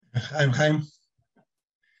חיים.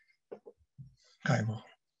 חיים.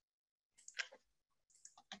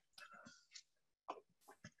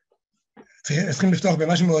 צריכים לפתוח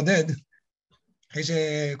במשהו מעודד, אחרי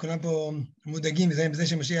שכולם פה מודאגים בזה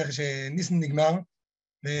שמשיח, שניסן נגמר,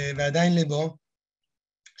 ועדיין ליבו.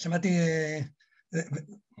 שמעתי,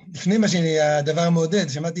 לפני הדבר המעודד,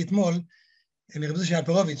 שמעתי אתמול, מרב של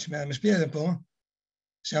אלפרוביץ', המשפיע הזה פה,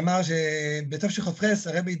 שאמר שבתוף שחופרס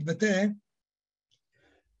הרבי התבטא,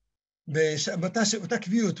 באותה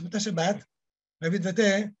קביעות, באותה שבת, הרבי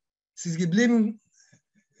התבטא, סיסגבלים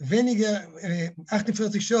וניגר, אך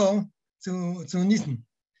נפרץ שור, צו ניסן,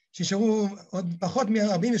 שישארו עוד פחות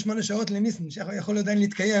מ-48 שעות לניסן, שיכול עדיין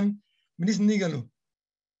להתקיים, וניסן ניגלו.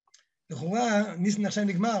 לכאורה, ניסן עכשיו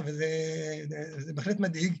נגמר, וזה בהחלט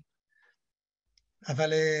מדאיג,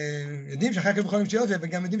 אבל יודעים שאחר כך בכל שיופי,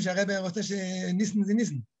 וגם יודעים שהרבי רוצה שניסן זה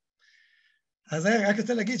ניסן. אז אני רק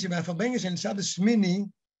רוצה להגיד שבפרבנגה של שבת שמיני,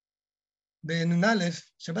 בנ"א,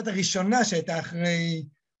 שבת הראשונה שהייתה אחרי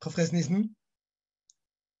חופרס ניסן,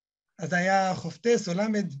 אז היה חופטס או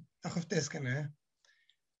למד, החופטס כנראה,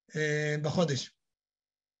 בחודש.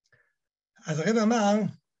 אז הרב אמר,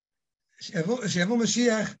 שיבוא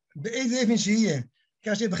משיח באיזה איפן שיהיה,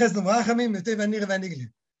 כאשר בחסד וברחמים, יותר והנראה והנגלה.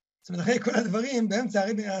 זאת אומרת, אחרי כל הדברים, באמצע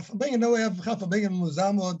הפרבנגן הוא היה בכלל פרבנגן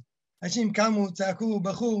מוזר מאוד, אנשים קמו, צעקו,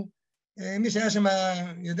 בחו, מי שהיה שם,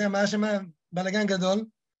 יודע מה היה שם, בלגן גדול,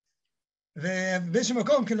 ובאיזשהו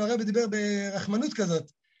מקום, כאילו הרב דיבר ברחמנות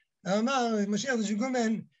כזאת, הוא אמר, משיח זה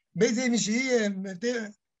שגומן, באיזה איפן שיהיה,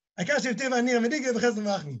 העיקר שיותר והנראה והנגלה בחסד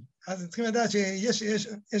וברחמים. אז צריכים לדעת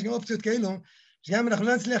שיש גם אופציות כאלו, שגם אם אנחנו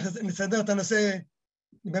לא נצליח לסדר את הנושא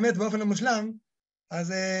באמת באופן המושלם,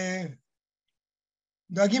 אז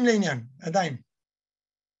דואגים לעניין, עדיין.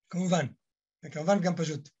 כמובן. וכמובן גם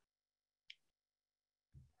פשוט.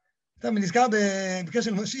 טוב, נזכר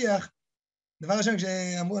בקשר למשיח, דבר ראשון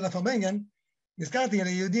כשאמרו על הפרבנגן, נזכרתי על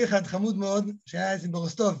יהודי אחד חמוד מאוד, שהיה אצלי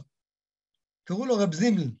ברוסטוב. קראו לו רב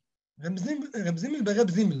זימל. רב זימל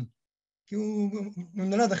ברב זימל. כי הוא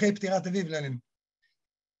נולד אחרי פטירת אביו לעלינו.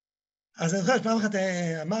 אז אני זוכר שפעם אחת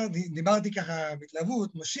דיברתי ככה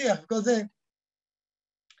בהתלהבות, משיח וכל זה,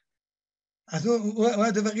 אז הוא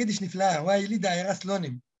היה דובר יידיש נפלא, הוא היה יליד העיירה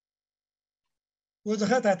סלונים. הוא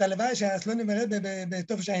זוכר את הלוואי שהסלונים מרד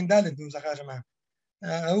בתופש ע"ד, הוא זכר שם,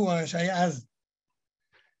 הוא שהיה אז.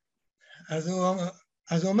 אז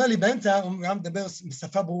הוא אומר לי באמצע, הוא גם מדבר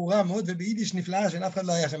בשפה ברורה מאוד וביידיש נפלאה של אף אחד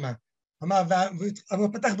לא היה שם. הוא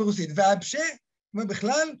פתח ברוסית, והבשה, הוא אומר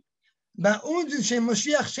בכלל, באונז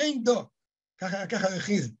שמשיח שיין דו, ככה הוא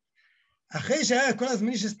הכריז. אחרי שהיה כל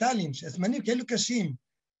הזמנים של סטלין, שהזמנים כאלו קשים,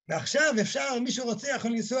 ועכשיו אפשר, מישהו רוצה,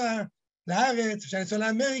 יכול לנסוע לארץ, אפשר לנסוע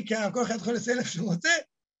לאמריקה, כל אחד יכול לנסוע איפה שהוא רוצה,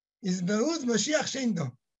 באונז משיח שיין דו.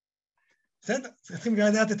 בסדר? צריכים גם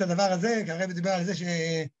לדעת את הדבר הזה, כי הרב דיבר על זה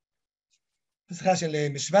בשיחה של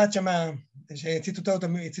בשבט שמה, שציטטו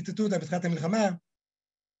אותה בתחילת המלחמה,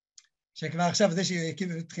 שכבר עכשיו זה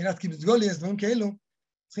שתחילת קיבוץ גוליס, דברים כאלו,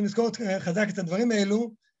 צריכים לזכור חזק את הדברים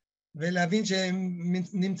האלו, ולהבין שהם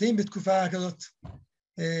נמצאים בתקופה כזאת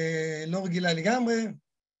לא רגילה לגמרי,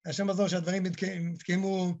 השם עזור שהדברים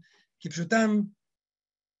יתקיימו כפשוטם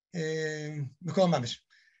בכל ממש.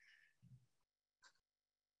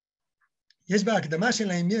 יש בהקדמה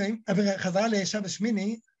של האמירים, חזרה לשבת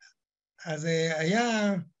שמיני, אז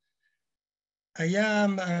היה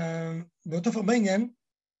באותו פרבנגן,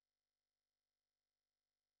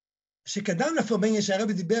 שקדם לפרבנגן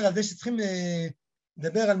שהרבי דיבר על זה שצריכים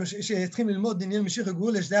לדבר על, שצריכים ללמוד עניין משיח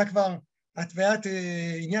הגאולה, שזה היה כבר התוויית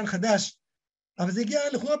עניין חדש, אבל זה הגיע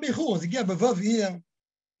לכאורה באיחור, זה הגיע בבוא עיר,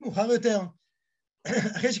 מאוחר יותר,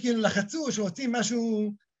 אחרי שכאילו לחצו שרוצים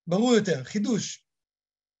משהו ברור יותר, חידוש.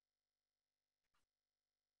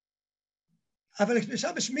 אבל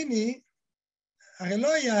בשעה בשמיני, הרי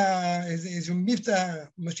לא היה איזשהו מבצע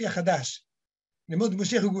משיח חדש, ללמוד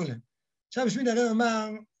משיח הגאולה. עכשיו בשמיני הרב אמר,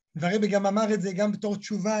 והרבי גם אמר את זה גם בתור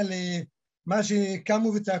תשובה למה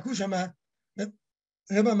שקמו וצעקו שם,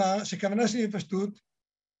 הרב אמר שכוונה שלי בפשטות,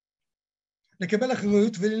 לקבל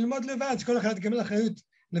אחריות וללמוד לבד, שכל אחד יקבל אחריות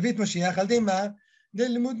להביא את משיח, על די מה? די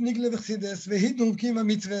לימוד ניגלה וחסידס, והידרוקים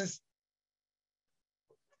המצווס.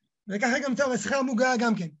 וככה גם טוב, השכר מוגע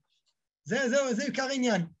גם כן. זה עיקר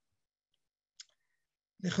העניין.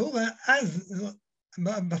 לכאורה, אז,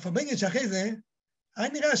 בפרבנגן שאחרי זה, היה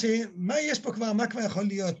נראה שמה יש פה כבר, מה כבר יכול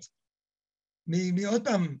להיות? מעוד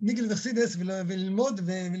פעם, ניגל וחסידס וללמוד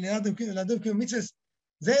ולהדוב מצווס,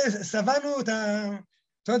 זה סבנו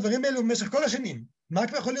את הדברים האלו במשך כל השנים. מה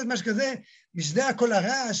כבר יכול להיות משהו כזה? בשדה הכל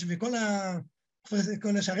הרעש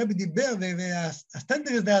וכל שהרבי דיבר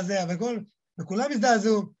והסטנדר הזדעזע וכולם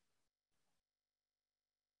הזדעזעו.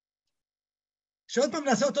 שעוד פעם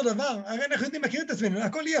נעשה אותו דבר, הרי אנחנו יודעים, מכירים את עצמנו,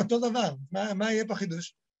 הכל יהיה אותו דבר, מה יהיה פה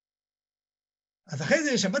חידוש? אז אחרי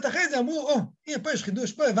זה, שבת אחרי זה אמרו, הנה פה יש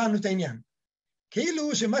חידוש, פה הבנו את העניין.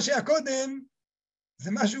 כאילו שמה שהיה קודם, זה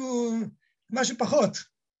משהו פחות.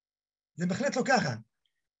 זה בהחלט לא ככה.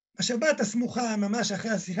 בשבת הסמוכה, ממש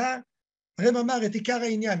אחרי השיחה, הרב אמר את עיקר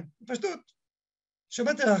העניין. פשטות.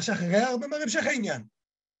 שבת אחריה, הרבה אמר המשך העניין.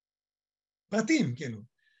 פרטים,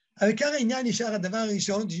 כאילו. אבל עיקר העניין נשאר הדבר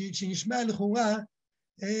הראשון, שנשמע לכאורה,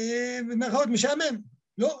 במרכאות משעמם.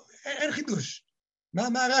 לא, אין חידוש.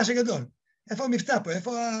 מה הרעש הגדול? איפה המבצע פה?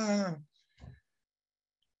 איפה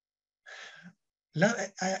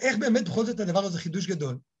איך באמת בכל זאת הדבר הזה חידוש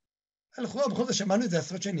גדול? לכאורה בכל זאת שמענו את זה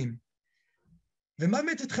עשרות שנים. ומה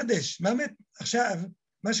באמת התחדש? מה באמת עכשיו,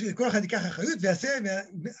 מה שכל אחד ייקח אחריות ויעשה,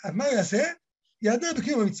 מה הוא יעשה? יעדר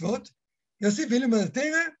בקיום המצוות, יוסיף וילמד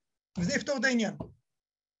התורה, וזה יפתור את העניין.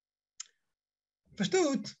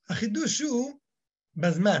 פשטות, החידוש הוא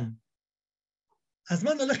בזמן.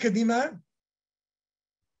 הזמן הולך קדימה,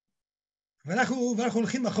 ואנחנו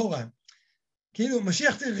הולכים אחורה. כאילו,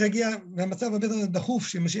 משיח צריך להגיע, והמצב הרבה יותר דחוף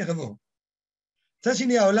שמשיח יבוא. מצד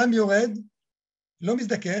שני, העולם יורד, לא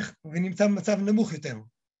מזדכך, ונמצא במצב נמוך יותר.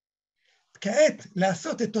 כעת,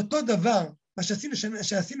 לעשות את אותו דבר, מה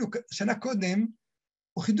שעשינו שנה קודם,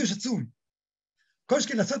 הוא חידוש עצום. כל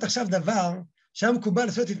שכן לעשות עכשיו דבר, שהיה מקובל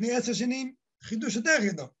לעשות לפני 10 שנים, חידוש יותר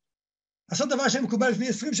גדול. לעשות דבר שהיה מקובל לפני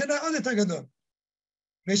 20 שנה, עוד יותר גדול.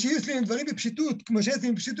 ושיהיו אצלנו דברים בפשיטות, כמו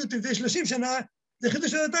שעשינו בפשיטות לפני 30 שנה, זה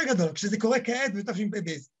חידוש יותר גדול, כשזה קורה כעת בתשפ"ב.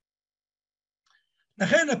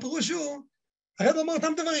 לכן הפירוש הוא, הרב אומר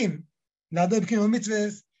אותם דברים, לעדור בקיום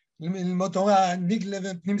המצוות, ללמוד תורה, ניגלה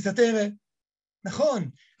ופנים סתרה,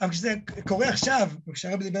 נכון, אבל כשזה קורה עכשיו,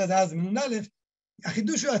 וכשהרב דיבר על זה אז, מנון א',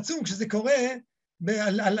 החידוש הוא עצום, כשזה קורה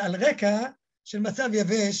על רקע של מצב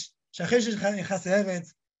יבש, שאחרי שנכנס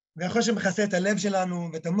לארץ, ואחרי שמכסה את הלב שלנו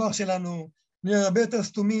ואת המוח שלנו, נהיה הרבה יותר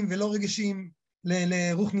סתומים ולא רגישים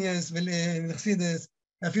לרוחניאס ולחסידס,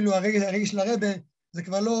 ואפילו הרגש של הרבה, זה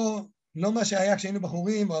כבר לא מה שהיה כשהיינו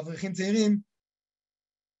בחורים או אברכים צעירים.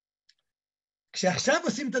 כשעכשיו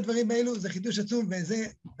עושים את הדברים האלו, זה חידוש עצום, וזה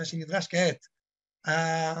מה שנדרש כעת.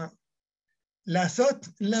 לעשות,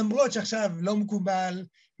 למרות שעכשיו לא מקובל,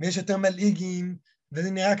 ויש יותר מלעיגים,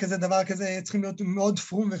 וזה נראה כזה דבר כזה, צריכים להיות מאוד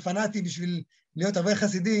פרום ופנאטי בשביל להיות הרבה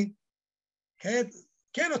חסידי. כעת,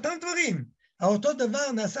 כן, אותם דברים. אותו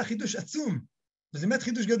דבר נעשה חידוש עצום, וזה באמת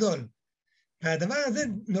חידוש גדול. והדבר הזה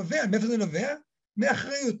נובע, מאיפה זה נובע?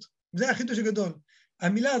 מאחריות. זה החידוש הגדול.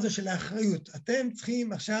 המילה הזו של האחריות. אתם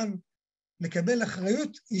צריכים עכשיו לקבל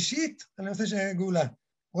אחריות אישית על הנושא של הגאולה.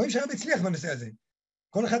 רואים שהרב הצליח בנושא הזה.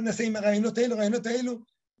 כל אחד נעשה עם הרעיונות האלו.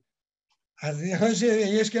 אז יכול להיות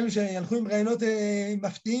שיש כאלו שילכו עם רעיונות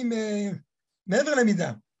מפתיעים מעבר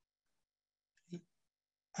למידה.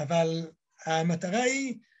 אבל המטרה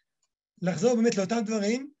היא לחזור באמת לאותם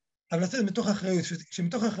דברים, אבל לעשות את זה מתוך אחריות.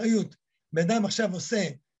 כשמתוך אחריות, באדם עכשיו עושה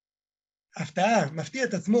הפתעה, מפתיע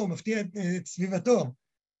את עצמו, מפתיע את סביבתו,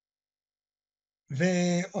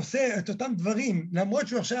 ועושה את אותם דברים, למרות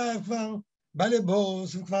שהוא עכשיו כבר בא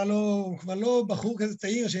לבוס, הוא כבר לא בחור כזה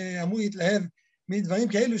צעיר שאמור להתלהב מדברים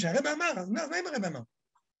כאלו שהרב אמר, אז מה אם הרב אמר?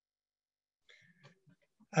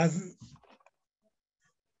 אז,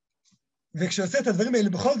 וכשעושה את הדברים האלה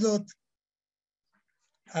בכל זאת,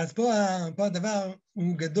 אז פה הדבר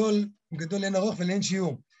הוא גדול לאין ארוך ולאין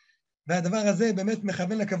שיעור. והדבר הזה באמת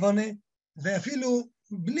מכוון לכוונה, ואפילו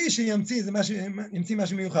בלי שימציא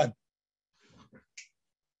משהו מיוחד.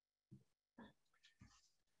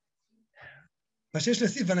 מה שיש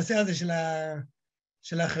להוסיף בנושא הזה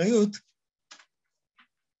של האחריות,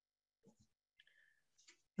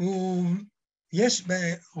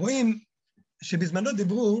 רואים שבזמנו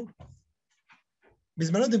דיברו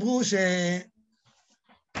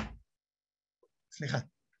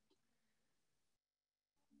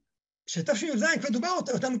שתש"ז כבר דובר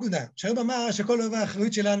אותה נקודה, שהרב אמר שכל דבר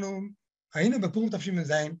האחריות שלנו, היינו בפורים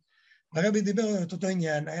תש"ז, והרב דיבר את אותו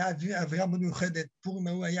עניין, היה אווירה מאוד מיוחדת, פורים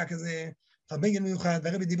ההוא היה כזה פרבנגן מיוחד,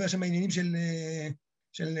 והרב דיבר שם העניינים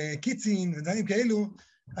של קיצין ודברים כאלו,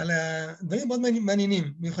 על הדברים מאוד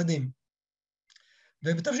מעניינים, מיוחדים.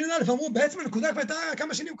 ובתש"ז אמרו, בעצם הנקודה כבר הייתה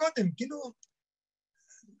כמה שנים קודם, כאילו,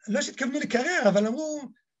 לא שהתכוונו לקרר, אבל אמרו,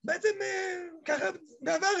 בעצם ככה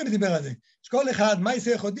בעבר הם דיבר על זה, שכל אחד, מה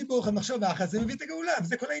יעשה יכול דיבור, אחד מחשוב ואחד, זה מביא את הגאולה,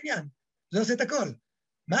 וזה כל העניין, זה עושה את הכל.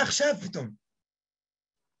 מה עכשיו פתאום?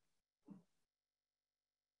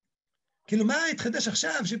 כאילו, מה התחדש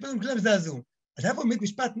עכשיו שפתאום כולם זעזעו? אז היה פה באמת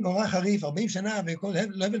משפט נורא חריף, 40 שנה, וכל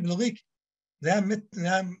לא הבל ולא ריק, זה היה באמת,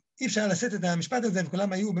 אי אפשר לשאת את המשפט הזה,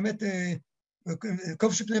 וכולם היו באמת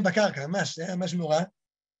כובשו פניהם בקרקע, ממש, זה היה ממש נורא,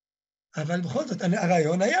 אבל בכל זאת,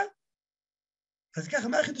 הרעיון היה, אז ככה,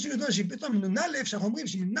 מה החידוש הגדול? שפתאום נ"א, שאנחנו אומרים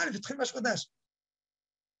שנ"א התחיל משהו חדש.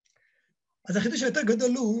 אז החידוש היותר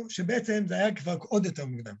גדול הוא, שבעצם זה היה כבר עוד יותר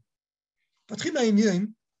מוקדם. פותחים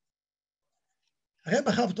מהאמירים, הרי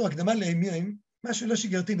בחר בתור הקדמה לאמירים, משהו לא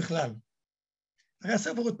שגרתי בכלל. הרי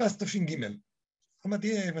הספר הודפס תש"ג.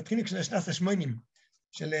 אמרתי, מתחילים כשנס השמונים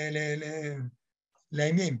של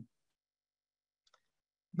לאמירים.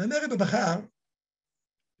 מהמרי בחר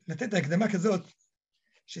לתת את ההקדמה כזאת,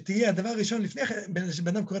 שתהיה הדבר הראשון לפני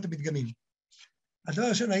שבן אדם קורא את הפתגמים. הדבר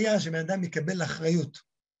הראשון היה שבן אדם יקבל אחריות.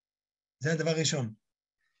 זה הדבר הראשון.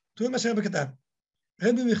 תראו מה שהרבא כתב.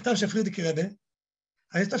 רבי מכתב של פרידריך רבה,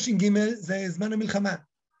 הרי תש"ג זה זמן המלחמה,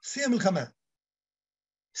 שיא המלחמה.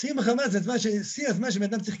 שיא המלחמה זה שיא הזמן שבן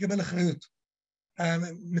אדם צריך לקבל אחריות.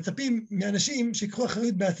 מצפים מאנשים שיקחו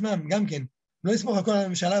אחריות בעצמם, גם כן. לא לסמוך הכל על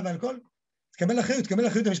הממשלה ועל הכל. תקבל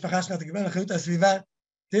אחריות למשפחה שלך, תקבל אחריות לסביבה,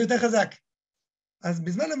 תהיה יותר חזק. אז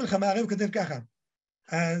בזמן המלחמה הרב כותב ככה,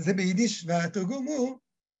 זה ביידיש, והתרגום הוא,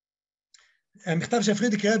 המכתב של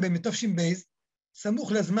פרידריך רבה מתש"ב,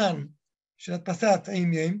 סמוך לזמן של הדפסת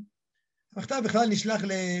האמירים, המכתב בכלל נשלח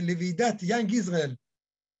לוועידת יאנג ישראל,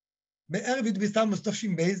 בערב י' בתמוז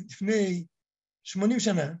תש"ב, לפני 80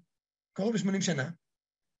 שנה, קרוב ל-80 שנה,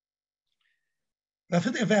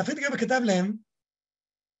 והפרידריך רבה כתב להם,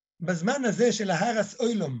 בזמן הזה של ההרס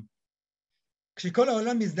אוילום, כשכל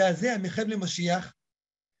העולם מזדעזע מחבל משיח,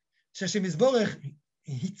 שהשם יזבורך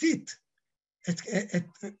הצית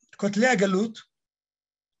את כותלי הגלות,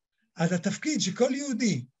 אז התפקיד שכל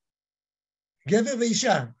יהודי, גבר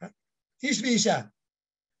ואישה, איש ואישה,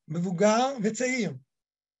 מבוגר וצעיר,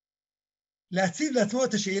 להציב לעצמו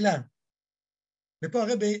את השאלה. ופה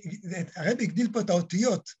הרבי הגדיל פה את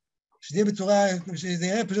האותיות, שזה יהיה בצורה, שזה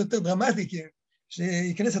יהיה פשוט יותר דרמטי,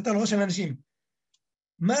 שיכנס יותר לראש של האנשים.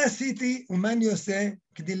 מה עשיתי ומה אני עושה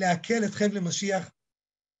כדי להקל את חבל משיח,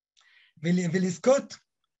 ולזכות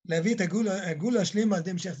להביא את הגאולה השלמה על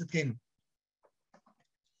ידי משיח צדקנו.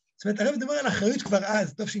 זאת אומרת, הרב מדבר על אחריות כבר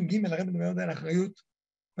אז, תש"ג, הרב מדבר על אחריות,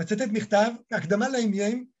 מצטט מכתב, הקדמה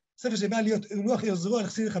לאמירים, ספר שבא להיות רוח יעזרו על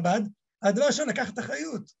חסידי חב"ד, הדבר ראשון לקחת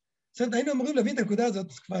אחריות. זאת אומרת, היינו אמורים להבין את הנקודה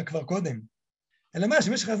הזאת כבר קודם. אלא מה,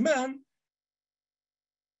 שבמשך הזמן,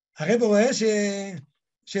 הרב רואה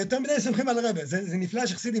שיותר מדי סמכים על הרב. זה נפלא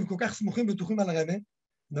שחסידים כל כך סמוכים ובטוחים על הרב,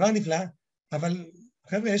 דבר נפלא, אבל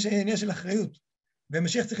חבר'ה, יש עניין של אחריות.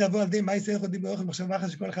 ומשיח צריך לבוא על ידי מה יצא יחודי באוכל מחשבה אחת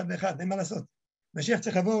של כל אחד ואחד, אין מה לעשות. משיח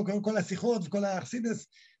צריך לבוא, כל השיחות וכל האחסידס,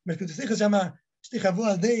 מלכותוסיכס שם, שצריך לבוא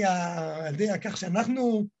על ידי כך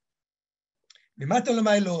שאנחנו, ממטה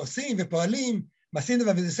למיילו, עושים ופועלים, מעשינו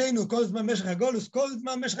ועבדנו, כל זמן משך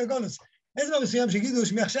הגולוס, אין זמן מסוים שיגידו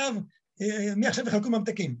שמעכשיו יחלקו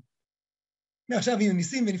ממתקים. מעכשיו יהיו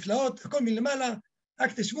ניסים ונפלאות, הכל מלמעלה,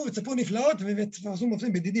 רק תשבו וצפו נפלאות, ותפרסו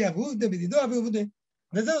מופסים בדידי עבודה, בדידו עבודה,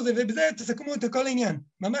 וזהו זה, ובזה תסכמו את כל העניין.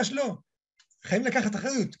 ממש לא. חייבים לקחת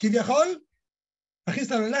אחריות. כביכול,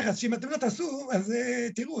 מכניס לנו לחץ, שאם אתם לא תעשו, אז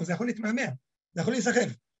תראו, זה יכול להתמהמה, זה יכול להיסחב.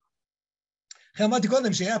 אחרי אמרתי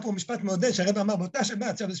קודם שהיה פה משפט מעודד, שהרב אמר באותה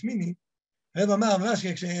שבת, שבת שמיני, הרב אמר ממש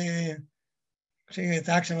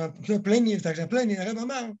כשצעק שם פלני, הרב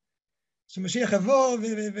אמר שמשיח יבוא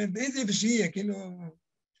ואיזה ושיהיה, כאילו,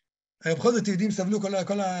 הרי בכל זאת יהודים סבלו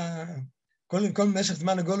כל משך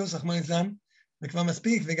זמן הגולוס, רחמנא ליצלן, וכבר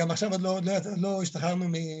מספיק, וגם עכשיו עוד לא השתחררנו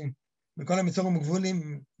מכל המצורים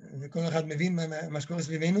הגבולים, וכל אחד מבין מה שקורה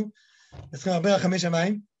סביבנו, צריכים הרבה רחמי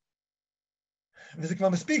שמיים, וזה כבר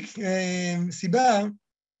מספיק סיבה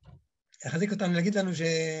להחזיק אותנו,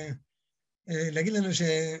 להגיד לנו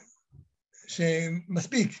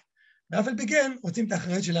שמספיק, ואף על פי כן רוצים את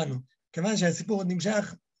האחריות שלנו, כיוון שהסיפור עוד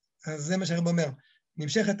נמשך, אז זה מה שהרב אומר,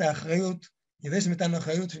 נמשך את האחריות, יש מאיתנו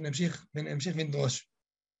אחריות שנמשיך ונדרוש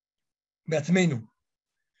בעצמנו.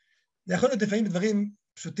 זה יכול להיות לפעמים דברים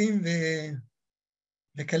פשוטים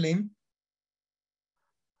וקלים,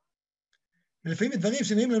 ולפעמים דברים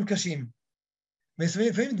שנראים לנו קשים,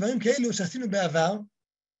 ולפעמים דברים כאלו שעשינו בעבר,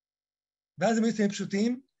 ואז הם יהיו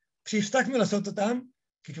פשוטים, כשהפסקנו לעשות אותם,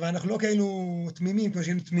 כי כבר אנחנו לא כאלו תמימים כמו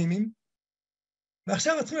שהיינו תמימים,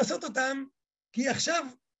 ועכשיו צריכים לעשות אותם, כי עכשיו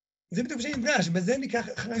זה בדיוק שנדרש, בזה ניקח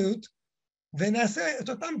אחריות, ונעשה את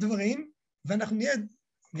אותם דברים, ואנחנו נהיה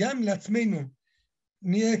גם לעצמנו,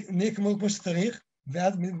 נהיה כמו שצריך,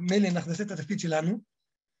 ואז מילא אנחנו נעשה את התפקיד שלנו,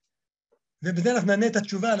 ובזה אנחנו נענה את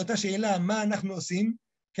התשובה על אותה שאלה, מה אנחנו עושים,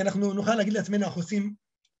 כי אנחנו נוכל להגיד לעצמנו, אנחנו עושים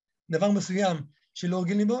דבר מסוים שלא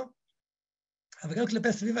רגילים בו, אבל גם כלפי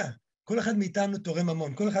הסביבה. כל אחד מאיתנו תורם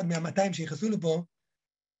המון, כל אחד מה-200 שיחסו לפה,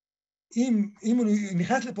 אם הוא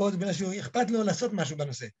נכנס לפה, זה בגלל שהוא אכפת לו לעשות משהו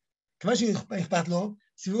בנושא. כמה שאכפת לו,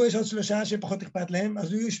 סביבו יש עוד 3 שפחות אכפת להם,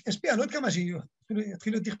 אז הוא ישפיע על עוד כמה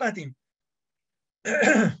שיתחילו להיות אכפתים.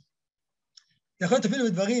 זה יכול להיות אפילו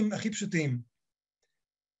בדברים הכי פשוטים.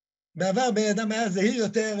 בעבר באדם היה זהיר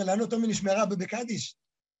יותר, לענות אותו מנשמרה בקדיש.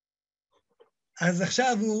 אז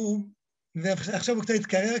עכשיו הוא קצת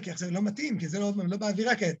התקרר, כי עכשיו זה לא מתאים, כי זה לא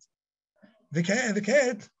באווירה כעת.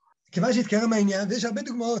 וכעת, כיוון שהתקרר מהעניין, ויש הרבה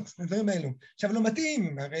דוגמאות לדברים האלו. עכשיו לא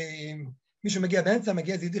מתאים, הרי מישהו מגיע באמצע,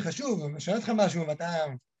 מגיע איזה ידיד חשוב, שואל אותך משהו,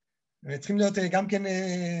 וצריכים להיות גם כן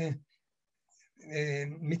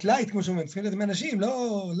מתלייט, כמו שאומרים, צריכים להיות עם אנשים,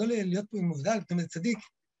 לא להיות פה מובדל, זאת אומרת צדיק,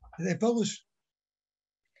 זה פורוש.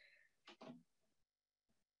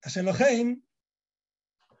 אשר לכן,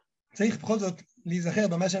 צריך בכל זאת להיזכר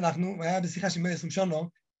במה שאנחנו, היה בשיחה של מאיר סומשונו,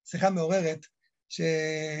 שיחה מעוררת,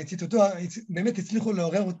 שציטוטו, באמת הצליחו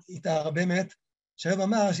לעורר איתה הרבה באמת, שהרב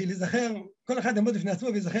אמר שלהיזכר, כל אחד יעמוד לפני עצמו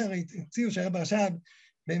ויזכר, הציעו שהרב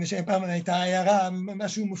הרש"ב, פעם הייתה העיירה,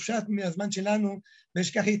 משהו מופשט מהזמן שלנו,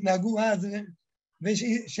 ושככה התנהגו אז,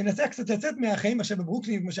 ושנצא קצת לצאת מהחיים עכשיו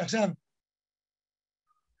בברוקלין, כמו שעכשיו.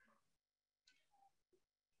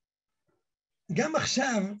 גם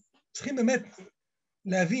עכשיו צריכים באמת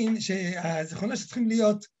להבין שהזיכרונות שצריכים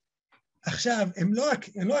להיות עכשיו, הם לא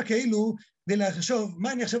רק כאלו, כדי לחשוב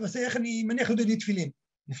מה אני עכשיו עושה, איך אני מניח ידודי תפילין.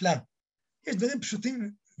 נפלא. יש דברים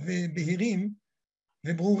פשוטים ובהירים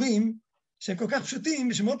וברורים, שהם כל כך פשוטים,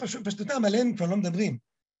 ושמאוד פשטותם עליהם כבר לא מדברים.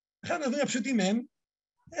 אחד הדברים הפשוטים הם,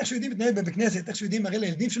 איך שיודעים להתנהל בבית כנסת, איך שיודעים הרי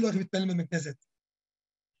לילדים שלו איך להתפלל בבית כנסת.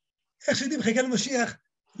 איך שיודעים מחכה למשיח,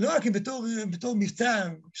 לא רק בתור מבצע,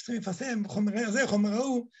 שצריכים לפרסם חומר הזה, חומר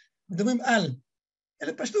ההוא, מדברים על.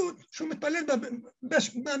 אלא פשטות, שהוא מתפלל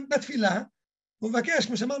בתפילה, הוא מבקש,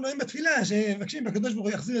 כמו שאמרנו, הם בתפילה, שמבקשים בקדוש ברוך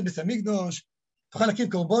הוא יחזיר את בית המקדוש, תוכל להקים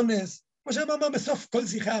קורבנס, כמו שאמר בסוף כל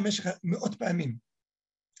שיחה במשך מאות פעמים.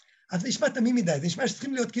 אז זה נשמע תמים מדי, זה נשמע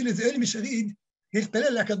שצריכים להיות כאילו איזה אלי משריד,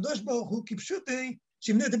 להתפלל לקדוש ברוך הוא כפשוטי,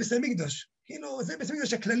 שיבנה את בית המקדוש. כאילו, זה בית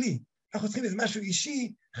המקדוש הכללי. אנחנו צריכים איזה משהו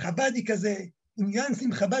אישי, חבדי כזה, עם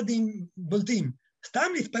ניואנסים חבדים בולטים. סתם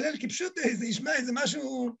להתפלל כפשוטי, זה נשמע איזה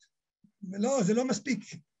משהו, זה לא מספיק.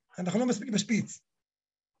 אנחנו לא מספיק בשפיץ.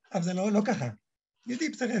 אבל זה לא ככה.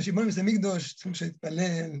 יודעים צריך שיבון בית המקדוש, צריכים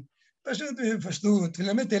להתפלל, פשוט ופשטות,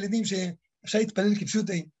 ולמד את הילדים שאפשר להתפלל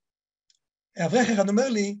כפשוטי. אברך אחד אומר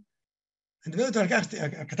לי, אני מדבר איתו על כך,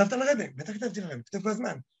 כתבת על הרבי, בטח כתבתי על הרבי, כתב כל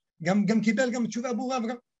הזמן. גם קיבל גם תשובה ברורה,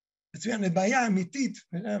 וגם מצוין, לבעיה אמיתית,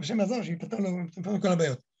 בשם הזו, שיפתר לו כל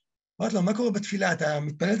הבעיות. אמרתי לו, מה קורה בתפילה? אתה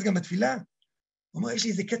מתפלל גם בתפילה? הוא אומר, יש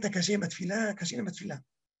לי איזה קטע קשה עם התפילה, קשה עם התפילה.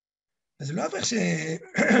 אז לא אברך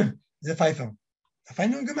שזה פייפר.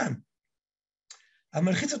 הפיינו הוא גמן. אבל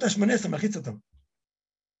מלחיץ אותו, 18, מלחיץ אותו.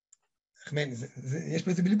 יש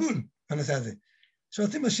פה איזה בלבול בנושא הזה.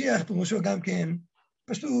 כשרוצים משיח, פירושו גם כן,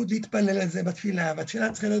 פשוט להתפלל על זה בתפילה,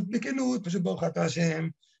 והתפילה צריכה להיות בכנות, פשוט ברוך אתה השם,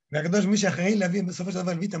 והקדוש מי שאחראי להביא בסופו של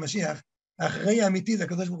דבר להביא את המשיח, האחראי האמיתי זה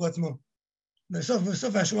הקדוש ברוך הוא עצמו.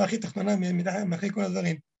 בסוף השורה הכי תחתונה מאחרי כל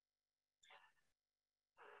הדברים.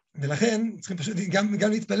 ולכן צריכים פשוט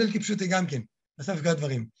גם להתפלל כפשוטי גם כן, בסוף כל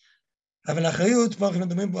הדברים. אבל האחריות, פה אנחנו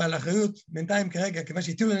מדברים פה על האחריות, בינתיים כרגע, כיוון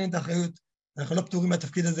שהטיעו לנו את האחריות, אנחנו לא פטורים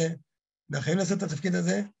מהתפקיד הזה, ואחראים לעשות את התפקיד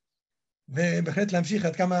הזה, ובהחלט להמשיך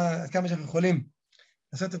עד כמה שאנחנו יכולים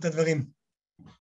לעשות את הדברים.